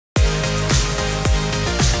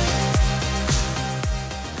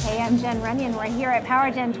I'm Jen Runyon. We're here at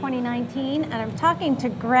PowerGen 2019, and I'm talking to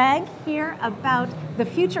Greg here about the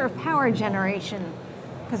future of power generation,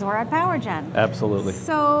 because we're at PowerGen. Absolutely.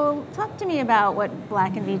 So talk to me about what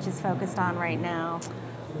Black Veatch is focused on right now.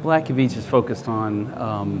 Black Veatch is focused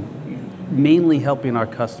on mainly helping our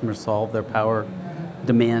customers solve their power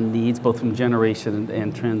demand needs, both from generation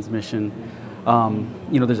and transmission.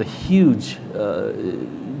 There's a huge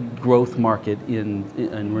growth market in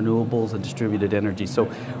renewables and distributed energy. So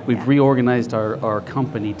we've reorganized our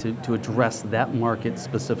company to address that market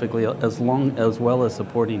specifically, as well as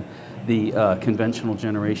supporting the conventional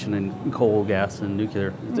generation in coal, gas, and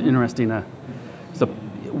nuclear. It's interesting. It's a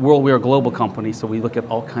world. We're a global company, so we look at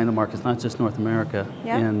all kinds of markets, not just North America.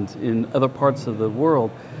 And in other parts of the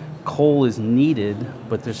world, coal is needed,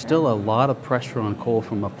 but there's still a lot of pressure on coal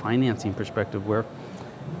from a financing perspective, where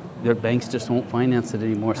their banks just won't finance it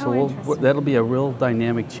anymore. So that'll be a real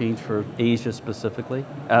dynamic change for Asia specifically,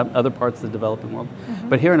 other parts of the developing world.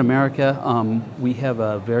 But here in America, we have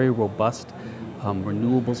a very robust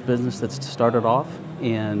renewables business that's started off,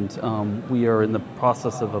 and we are in the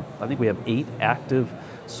process of, I think we have 8 active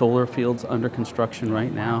solar fields under construction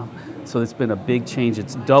right now. So it's been a big change.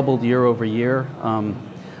 It's doubled year over year.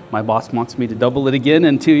 My boss wants me to double it again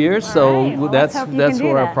in 2 years, that's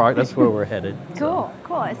where we're headed. Cool.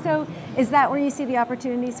 So is that where you see the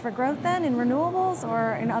opportunities for growth then, in renewables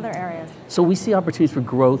or in other areas? So we see opportunities for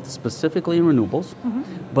growth specifically in renewables,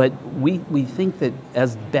 but we think that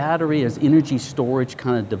as energy storage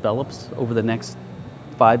kind of develops over the next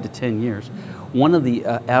 5 to 10 years, one of the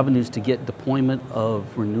avenues to get deployment of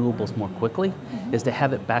renewables more quickly is to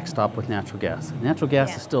have it backstop with natural gas. Natural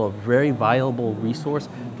gas is still a very viable resource,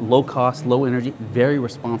 low cost, low energy, very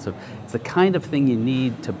responsive. It's the kind of thing you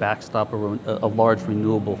need to backstop a large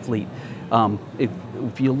renewable fleet.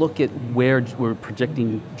 If you look at where we're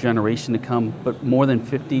projecting generation to come, but more than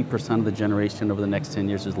 50% of the generation over the next 10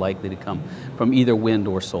 years is likely to come from either wind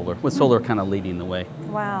or solar, with solar kind of leading the way.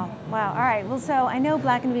 Wow. All right. Well, so I know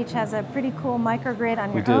Black Veatch has a pretty cool microgrid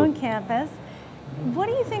on your own campus. What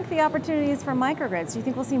do you think the opportunity is for microgrids? Do you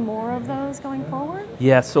think we'll see more of those going forward?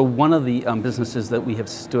 Yeah, so one of the businesses that we have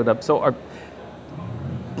stood up,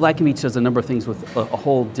 Black Veatch does a number of things with a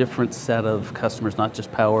whole different set of customers, not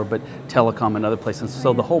just power, but telecom and other places.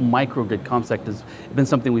 So the whole microgrid concept has been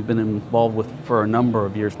something we've been involved with for a number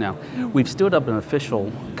of years now. We've stood up an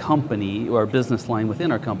official company, or business line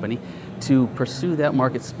within our company, to pursue that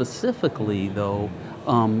market specifically, though,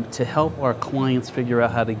 to help our clients figure out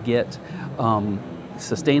how to get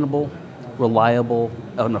sustainable, reliable,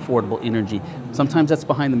 and affordable energy. Sometimes that's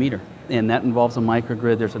behind the meter, and that involves a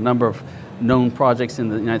microgrid. There's a number of known projects in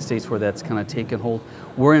the United States where that's kind of taken hold.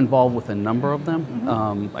 We're involved with a number of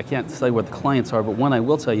them. I can't say what the clients are, but one I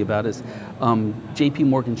will tell you about is JP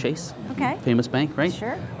Morgan Chase, famous bank, right?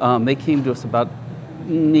 Sure. They came to us about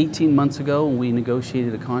 18 months ago, and we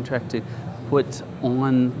negotiated a contract to put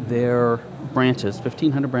on their branches,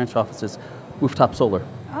 1,500 branch offices, rooftop solar.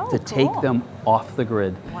 To take them off the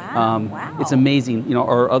grid. Wow. It's amazing.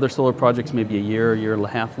 Our other solar projects may be a year and a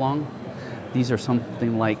half long. These are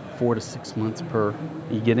something like 4 to 6 months per.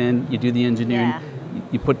 You get in, you do the engineering,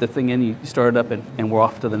 you put the thing in, you start it up, and we're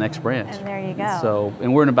off to the next branch. And there you go. So,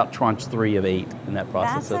 and we're in about tranche 3 of 8 in that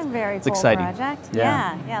process. That's a very cool exciting project.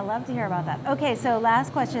 Yeah, love to hear about that. Okay, so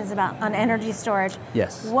last question is on energy storage.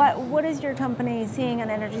 Yes. What is your company seeing on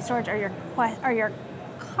energy storage? Are your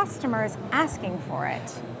customers asking for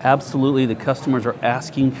it? Absolutely, the customers are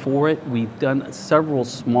asking for it. We've done several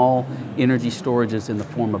small energy storages in the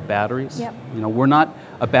form of batteries. We're not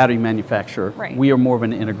a battery manufacturer. We are more of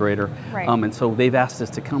an integrator. And so they've asked us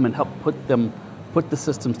to come and help put the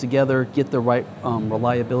systems together, get the right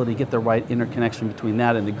reliability, get the right interconnection between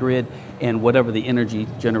that and the grid and whatever the energy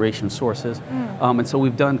generation source is. And so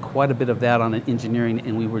we've done quite a bit of that on engineering,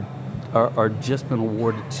 and we are just been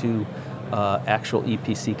awarded to actual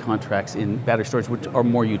EPC contracts in battery storage, which are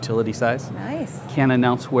more utility size. Nice. Can't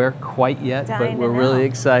announce where quite yet, but we're really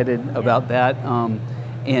excited about that.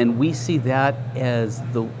 And we see that as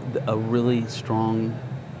a really strong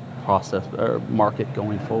process or market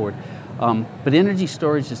going forward. But energy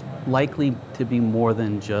storage is likely to be more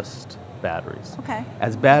than just batteries.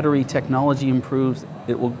 As battery technology improves,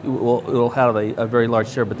 it'll have a very large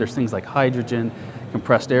share, but there's things like hydrogen,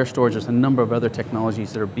 compressed air storage. There's a number of other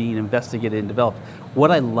technologies that are being investigated and developed. What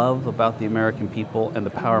I love about the American people and the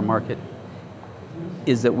power market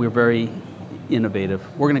is that we're very innovative.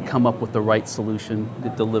 We're going to come up with the right solution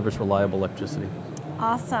that delivers reliable electricity.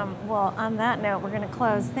 Awesome. Well, on that note, we're going to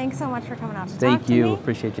close. Thanks so much for coming out to talk to me. Thank you.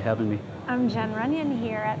 Appreciate you having me. I'm Jen Runyon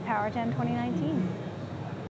here at PowerGen 2019.